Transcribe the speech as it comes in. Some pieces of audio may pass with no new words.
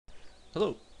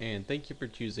Hello, and thank you for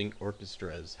choosing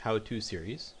Orchestra's How-To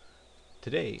series.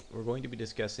 Today, we're going to be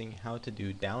discussing how to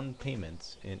do down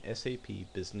payments in SAP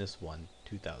Business One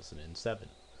 2007.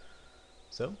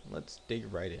 So, let's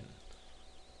dig right in.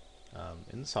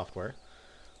 In the software,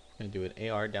 we're going to do an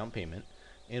AR down payment,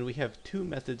 and we have two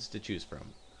methods to choose from.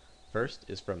 First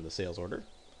is from the sales order,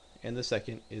 and the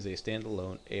second is a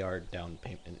standalone AR down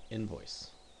payment invoice.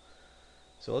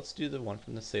 So let's do the one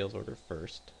from the sales order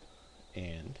first,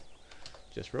 and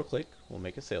just real quick, we'll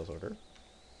make a sales order,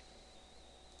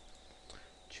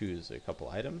 choose a couple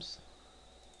items,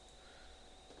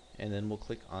 and then we'll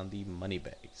click on the money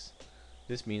bags.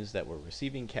 This means that we're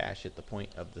receiving cash at the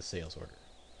point of the sales order.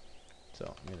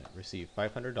 So I'm going to receive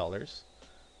 $500.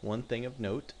 One thing of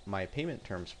note, my payment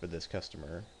terms for this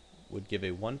customer would give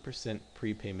a 1%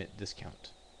 prepayment discount.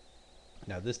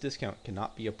 Now this discount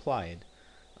cannot be applied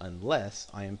unless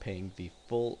I am paying the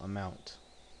full amount.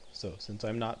 So since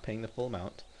I'm not paying the full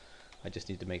amount, I just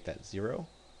need to make that 0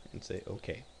 and say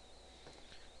OK.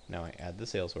 Now I add the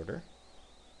sales order,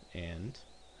 and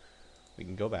we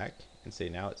can go back and say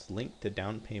now it's linked to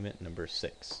down payment number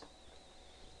 6.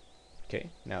 Okay,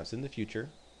 now it's in the future,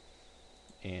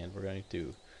 and we're going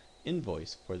to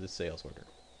invoice for the sales order.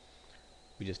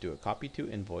 We just do a copy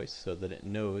to invoice so that it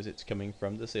knows it's coming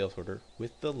from the sales order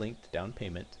with the linked down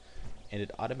payment, and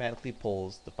it automatically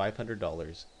pulls the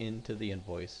 $500 into the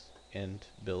invoice and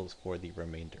bills for the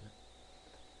remainder.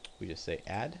 We just say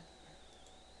add,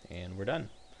 and we're done.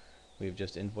 We've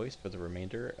just invoiced for the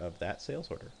remainder of that sales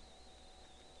order.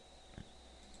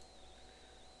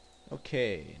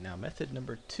 Okay, now method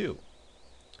number 2,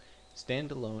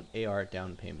 standalone AR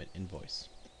down payment invoice.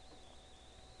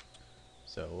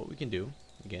 So what we can do,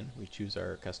 again, we choose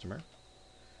our customer,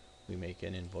 we make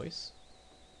an invoice,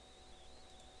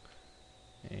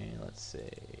 and let's say,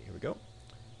 here we go.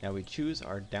 Now we choose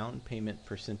our down payment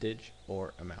percentage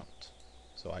or amount.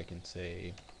 So I can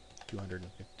say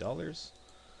 $250,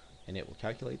 and it will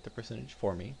calculate the percentage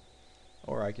for me.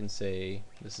 Or I can say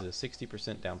this is a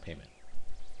 60% down payment.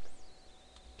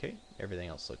 Okay, everything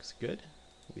else looks good.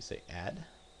 We say add,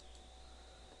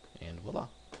 and voila.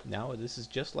 Now this is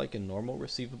just like a normal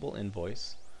receivable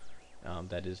invoice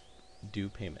that is due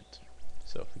payment.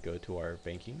 So if we go to our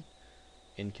banking,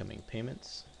 incoming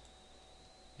payments,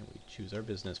 and we choose our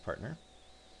business partner,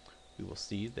 we will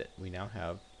see that we now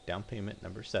have down payment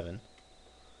number 7,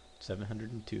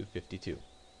 $702.52.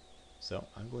 So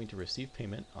I'm going to receive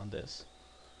payment on this,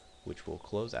 which will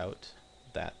close out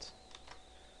that,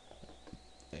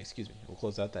 will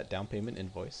close out that down payment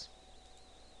invoice,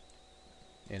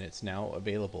 and it's now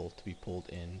available to be pulled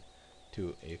in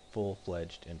to a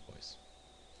full-fledged invoice.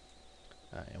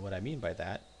 And what I mean by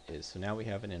that is, so now we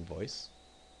have an invoice.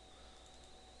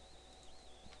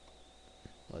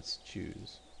 Let's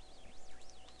choose.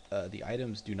 The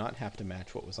items do not have to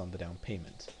match what was on the down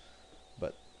payment,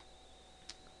 but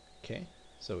okay,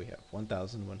 so we have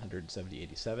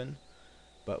 1,170.87,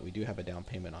 but we do have a down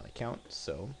payment on account,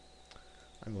 so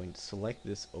I'm going to select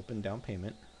this open down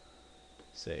payment,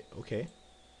 say OK,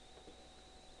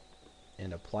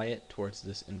 and apply it towards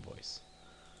this invoice.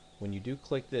 When you do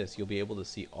click this, you'll be able to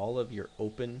see all of your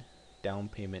open down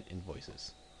payment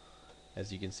invoices.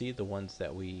 As you can see, the ones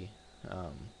that we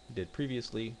did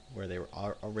previously, where they were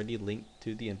already linked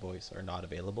to the invoice, are not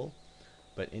available,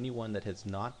 but anyone that has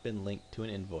not been linked to an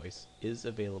invoice is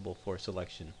available for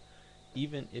selection,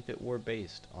 even if it were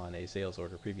based on a sales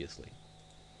order previously.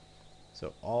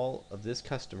 So all of this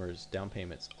customer's down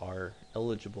payments are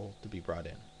eligible to be brought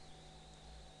in.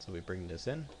 So we bring this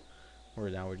in, where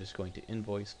now we're just going to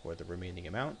invoice for the remaining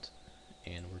amount,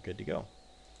 and we're good to go.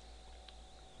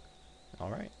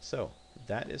 Alright, so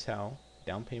that is how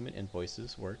down payment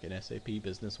invoices work in SAP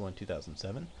Business One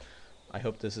 2007. I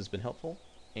hope this has been helpful,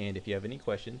 and if you have any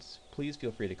questions, please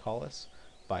feel free to call us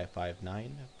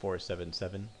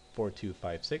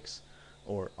 559-477-4256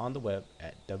 or on the web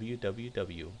at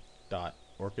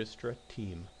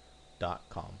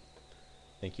www.orchestrateam.com.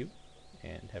 Thank you,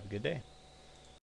 and have a good day.